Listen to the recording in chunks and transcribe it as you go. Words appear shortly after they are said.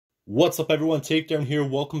What's up everyone, Takedown here.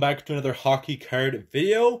 Welcome back to another hockey card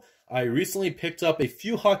video. I recently picked up a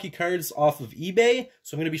few hockey cards off of eBay,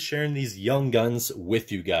 so I'm going to be sharing these Young Guns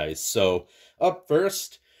with you guys. So up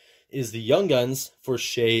first is the Young Guns for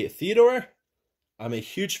Shea Theodore. I'm a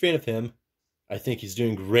huge fan of him. I think he's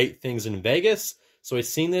doing great things in Vegas. So I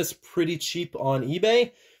seen this pretty cheap on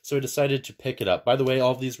eBay, so I decided to pick it up. By the way,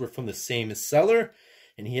 all of these were from the same seller,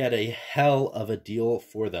 and he had a hell of a deal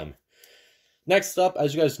for them. Next up,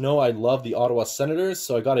 as you guys know, I love the Ottawa Senators,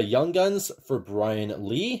 so I got a Young Guns for Brian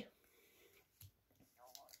Lee.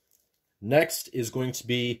 Next is going to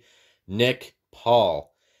be Nick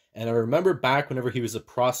Paul. And I remember back whenever he was a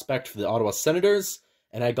prospect for the Ottawa Senators,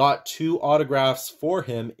 and I got 2 autographs for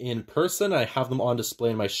him in person. I have them on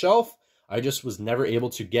display on my shelf. I just was never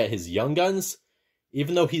able to get his Young Guns.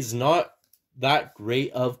 Even though he's not that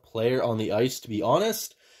great of player on the ice, to be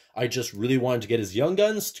honest, I just really wanted to get his Young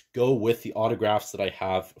Guns to go with the autographs that I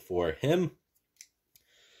have for him.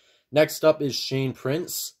 Next up is Shane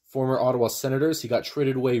Prince, former Ottawa Senators. He got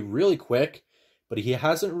traded away really quick, but he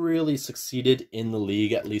hasn't really succeeded in the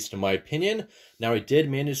league, at least in my opinion. Now, I did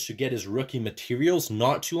manage to get his rookie materials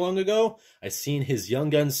not too long ago. I seen his Young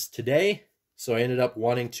Guns today, so I ended up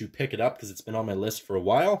wanting to pick it up because it's been on my list for a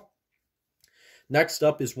while. Next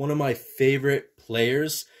up is one of my favorite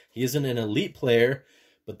players. He isn't an elite player,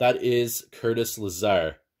 but that is Curtis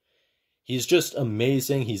Lazar. He's just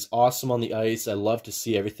amazing. He's awesome on the ice. I love to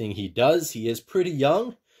see everything he does. He is pretty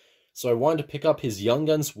young, so I wanted to pick up his Young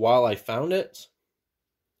Guns while I found it.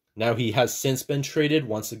 Now, he has since been traded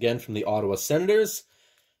once again from the Ottawa Senators.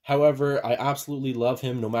 However, I absolutely love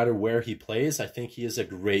him no matter where he plays. I think he is a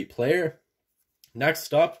great player.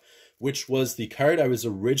 Next up, which was the card I was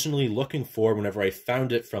originally looking for whenever I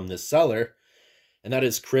found it from this seller, and that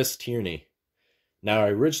is Chris Tierney. Now, I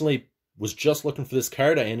originally was just looking for this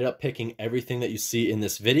card. I ended up picking everything that you see in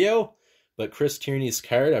this video, but Chris Tierney's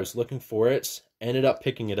card, I was looking for it, ended up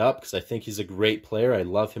picking it up because I think he's a great player. I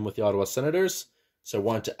love him with the Ottawa Senators, so I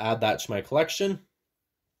wanted to add that to my collection.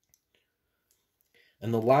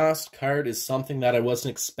 And the last card is something that I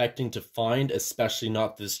wasn't expecting to find, especially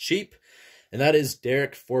not this cheap, and that is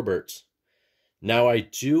Derek Forbort. Now, I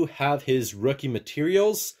do have his rookie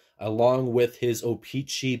materials along with his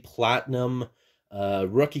O-Pee-Chee Platinum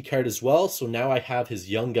rookie card as well, so now I have his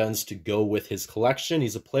Young Guns to go with his collection.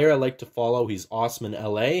 He's a player I like to follow. He's awesome in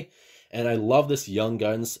LA, and I love this Young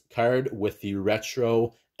Guns card with the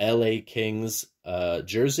retro LA Kings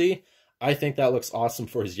jersey. I think that looks awesome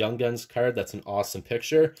for his Young Guns card. That's an awesome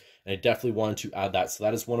picture, and I definitely wanted to add that. So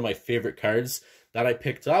that is one of my favorite cards that I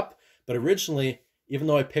picked up. But originally, even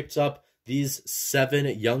though I picked up these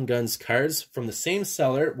 7 Young Guns cards from the same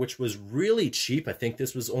seller, which was really cheap. I think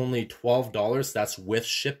this was only $12. That's with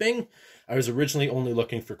shipping. I was originally only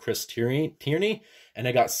looking for Chris Tierney, and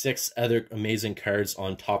I got 6 other amazing cards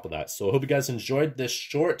on top of that. So I hope you guys enjoyed this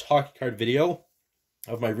short hockey card video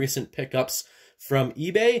of my recent pickups from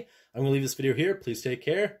eBay. I'm going to leave this video here. Please take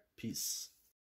care. Peace.